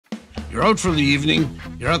You're out for the evening,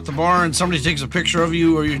 you're at the bar and somebody takes a picture of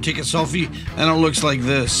you or you take a selfie and it looks like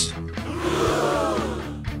this.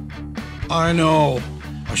 I know.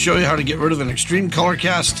 I'll show you how to get rid of an extreme color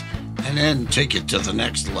cast and then take it to the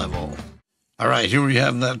next level. Alright, here we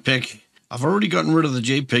have that pic. I've already gotten rid of the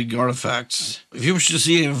JPEG artifacts. If you wish to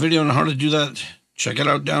see a video on how to do that, check it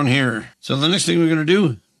out down here. So the next thing we're going to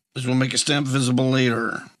do is we'll make a stamp visible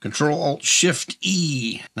layer.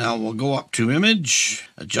 Control-Alt-Shift-E. Now we'll go up to Image,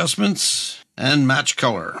 Adjustments, and Match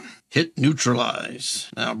Color. Hit Neutralize.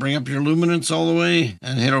 Now bring up your luminance all the way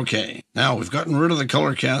and hit OK. Now we've gotten rid of the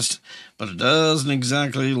color cast, but it doesn't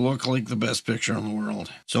exactly look like the best picture in the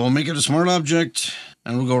world. So we'll make it a smart object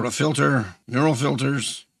and we'll go to Filter, Neural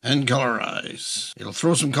Filters, and Colorize. It'll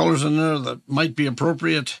throw some colors in there that might be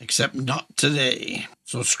appropriate, except not today.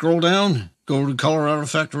 So scroll down, go to Color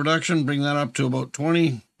Artifact Reduction, bring that up to about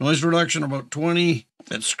 20. Noise Reduction about 20.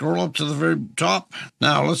 Let's scroll up to the very top.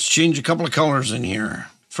 Now let's change a couple of colors in here.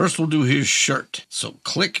 First we'll do his shirt. So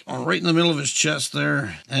click on right in the middle of his chest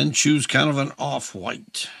there and choose kind of an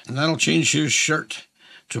off-white. And that'll change his shirt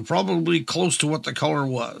to probably close to what the color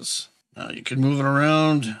was. Now you can move it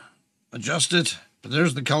around, adjust it. But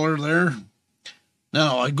there's the color there.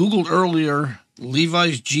 Now, I Googled earlier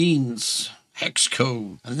Levi's jeans hex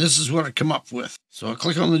code, and this is what I come up with. So I'll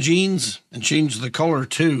click on the jeans and change the color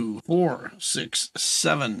to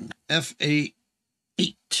 467 FA8.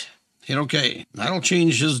 Hit OK. That'll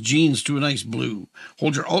change his jeans to a nice blue.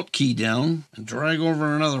 Hold your Alt key down and drag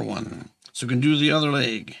over another one. So you can do the other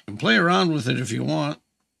leg. You can play around with it if you want.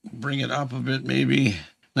 Bring it up a bit maybe.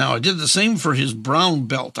 Now, I did the same for his brown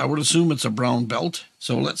belt. I would assume it's a brown belt.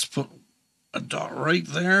 So let's put a dot right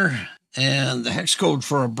there. And the hex code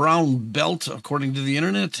for a brown belt, according to the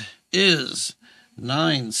internet, is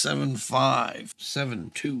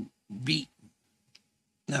 97572B.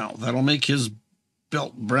 Now, that'll make his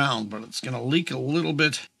belt brown, but it's going to leak a little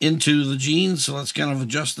bit into the jeans. So let's kind of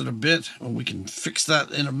adjust it a bit. And we can fix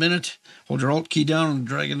that in a minute. Hold your Alt key down and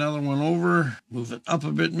drag another one over. Move it up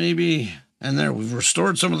a bit maybe. And there, we've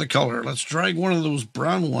restored some of the color. Let's drag one of those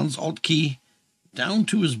brown ones, Alt key, down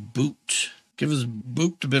to his boot. Give his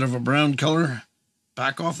boot a bit of a brown color.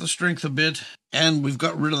 Back off the strength a bit. And we've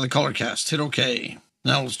got rid of the color cast. Hit OK.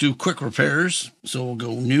 Now let's do quick repairs. So we'll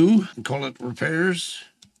go New and call it Repairs.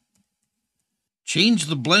 Change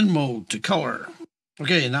the blend mode to color.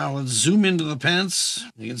 Okay, now let's zoom into the pants.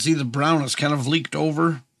 You can see the brown is kind of leaked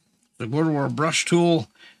over. So go to our brush tool.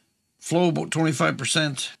 Flow about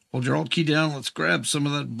 25%. Hold your Alt key down. Let's grab some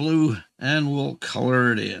of that blue and we'll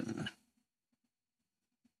color it in.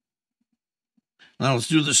 Now let's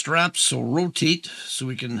do the straps. So rotate so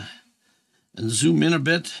we can, and zoom in a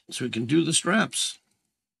bit so we can do the straps.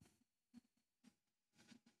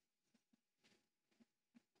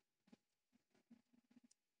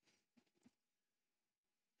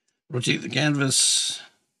 Rotate the canvas.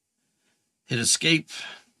 Hit escape.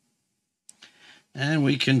 And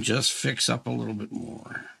we can just fix up a little bit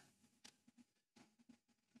more.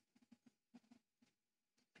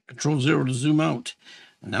 Control-0 to zoom out.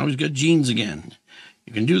 And now he's got jeans again.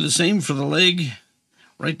 You can do the same for the leg,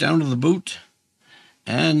 right down to the boot.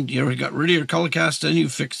 And you already got rid of your color cast and you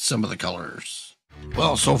fixed some of the colors.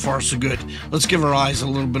 Well, so far so good. Let's give our eyes a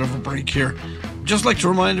little bit of a break here. Just like to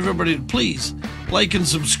remind everybody to please like and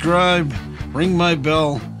subscribe, ring my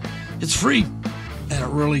bell. It's free and it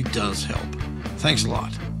really does help. Thanks a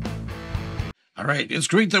lot. All right, it's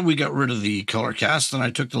great that we got rid of the color cast and I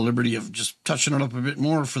took the liberty of just touching it up a bit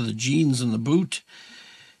more for the jeans and the boot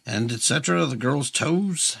and etc., the girl's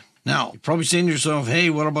toes. Now, you're probably saying to yourself, hey,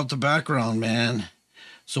 what about the background, man?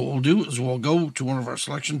 So what we'll do is we'll go to one of our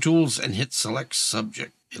selection tools and hit Select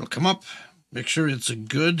Subject. It'll come up. Make sure it's a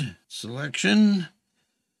good selection.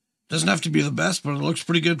 Doesn't have to be the best, but it looks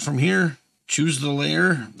pretty good from here. Choose the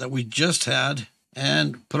layer that we just had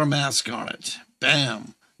and put a mask on it.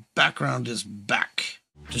 Bam! Background is back.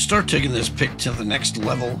 To start taking this pic to the next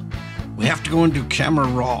level, we have to go into Camera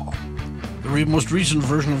Raw. The most recent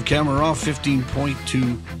version of Camera Raw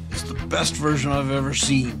 15.2 is the best version I've ever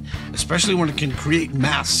seen, especially when it can create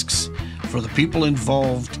masks for the people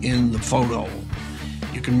involved in the photo.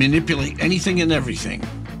 You can manipulate anything and everything.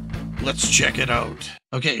 Let's check it out.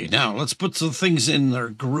 Okay, now let's put some things in their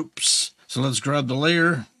groups. So let's grab the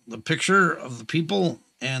layer, the picture of the people,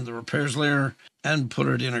 and the repairs layer, and put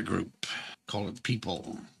it in a group. Call it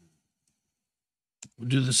people. We'll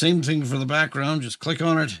do the same thing for the background. Just click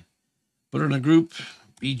on it, put it in a group,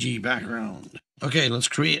 BG background. Okay, let's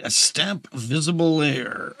create a stamp visible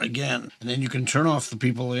layer again. And then you can turn off the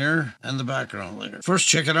people layer and the background layer. First,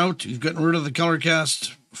 check it out. You've gotten rid of the color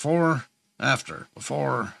cast before, after,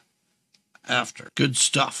 after. Good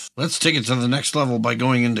stuff. Let's take it to the next level by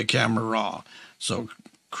going into Camera Raw. So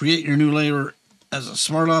create your new layer as a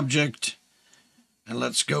smart object, and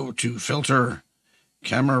let's go to Filter,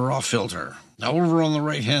 Camera Raw Filter. Now over on the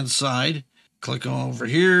right hand side, click over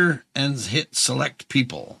here and hit Select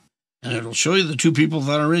People, and it'll show you the two people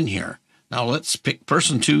that are in here. Now let's pick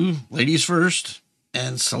person 2, ladies first,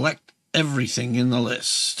 and select everything in the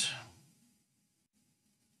list.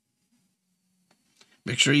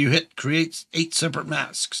 Make sure you hit Create 8 separate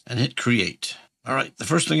masks and hit Create. All right, the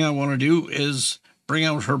first thing I want to do is bring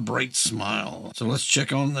out her bright smile. So let's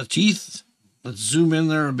check on the teeth. Let's zoom in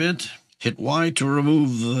there a bit. Hit Y to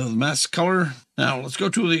remove the mask color. Now let's go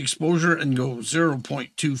to the exposure and go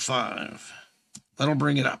 0.25. That'll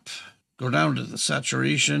bring it up. Go down to the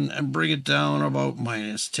saturation and bring it down about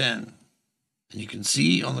 -10. And you can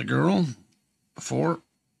see on the girl, before,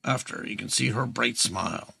 after, you can see her bright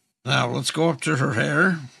smile. Now let's go up to her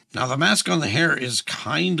hair. Now the mask on the hair is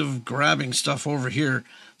kind of grabbing stuff over here.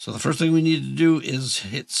 So the first thing we need to do is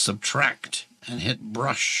hit Subtract and hit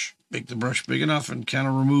Brush. Make the brush big enough and kind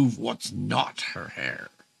of remove what's not her hair.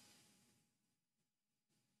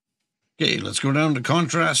 Okay, let's go down to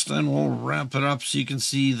contrast and we'll ramp it up so you can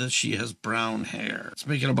see that she has brown hair. Let's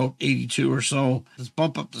make it about 82 or so. Let's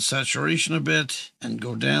bump up the saturation a bit and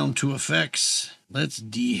go down to effects. Let's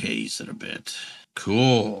dehaze it a bit.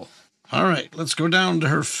 Cool. All right, let's go down to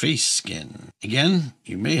her face skin. Again,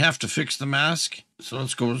 you may have to fix the mask. So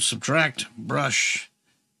let's go to Subtract, Brush.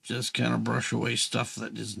 Just kind of brush away stuff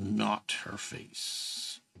that is not her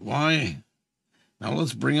face. Why? Now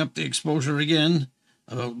let's bring up the exposure again,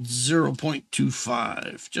 about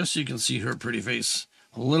 0.25, just so you can see her pretty face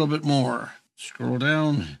a little bit more. Scroll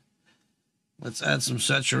down. Let's add some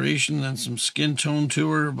saturation and some skin tone to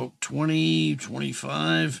her, about 20,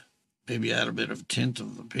 25. Maybe add a bit of tint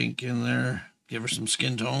of the pink in there. Give her some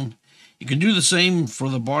skin tone. You can do the same for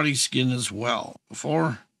the body skin as well.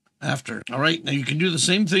 Before, after. All right, now you can do the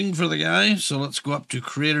same thing for the guy. So let's go up to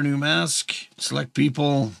Create a New Mask. Select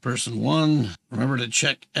People, Person 1. Remember to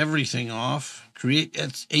check everything off. Create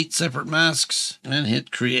 8 separate masks and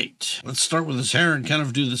hit Create. Let's start with his hair and kind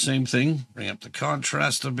of do the same thing. Bring up the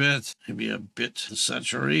contrast a bit, maybe a bit of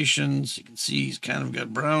saturation. So you can see he's kind of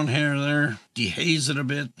got brown hair there. Dehaze it a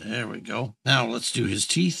bit. There we go. Now let's do his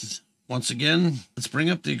teeth. Once again, let's bring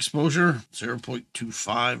up the exposure,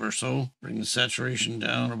 0.25 or so. Bring the saturation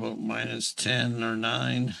down about -10 or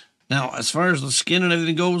 9. Now, as far as the skin and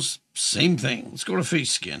everything goes, same thing. Let's go to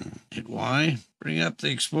face skin. Hit Y. Bring up the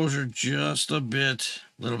exposure just a bit.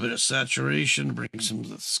 A little bit of saturation. Bring some of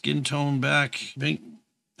the skin tone back.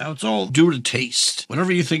 Now, it's all do to taste.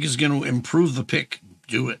 Whatever you think is going to improve the pic,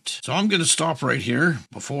 do it. So I'm going to stop right here.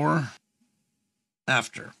 Before,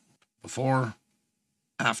 after. Before,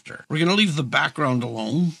 after. We're going to leave the background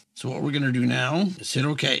alone. So what we're going to do now is hit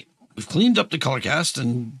OK. We've cleaned up the color cast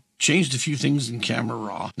and changed a few things in Camera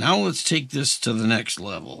Raw. Now let's take this to the next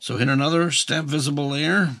level. So hit another stamp visible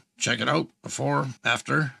layer. Check it out. Before,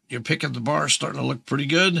 after. Your pick at the bar is starting to look pretty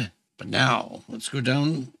good. But now let's go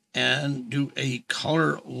down and do a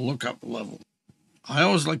color lookup level. I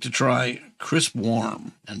always like to try crisp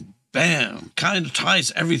warm, and bam, kind of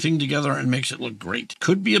ties everything together and makes it look great.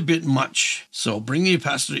 Could be a bit much. So bring the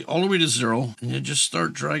opacity all the way to 0 and you just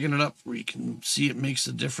start dragging it up where you can see it makes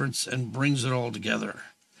a difference and brings it all together.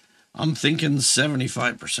 I'm thinking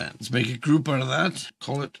 75%. Let's make a group out of that.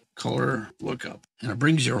 Call it color lookup. And it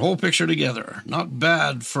brings your whole picture together. Not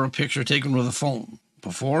bad for a picture taken with a phone.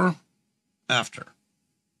 Before, after.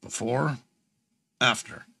 Before,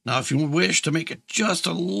 after. Now, if you wish to make it just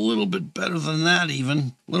a little bit better than that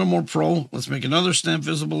even, a little more pro, let's make another stamp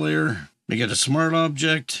visible layer. Make it a smart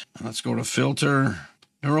object. And let's go to Filter,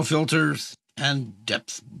 Neural Filters, and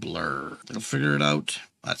Depth Blur. It'll figure it out.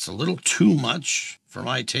 That's a little too much for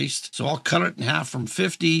my taste. So I'll cut it in half from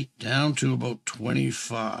 50 down to about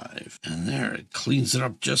 25. And there, it cleans it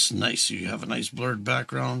up just nice. You have a nice blurred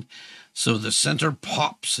background. So the center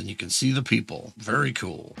pops and you can see the people. Very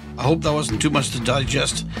cool. I hope that wasn't too much to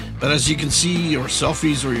digest. But as you can see, your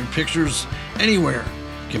selfies or your pictures anywhere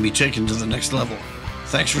can be taken to the next level.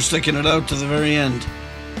 Thanks for sticking it out to the very end.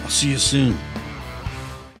 I'll see you soon.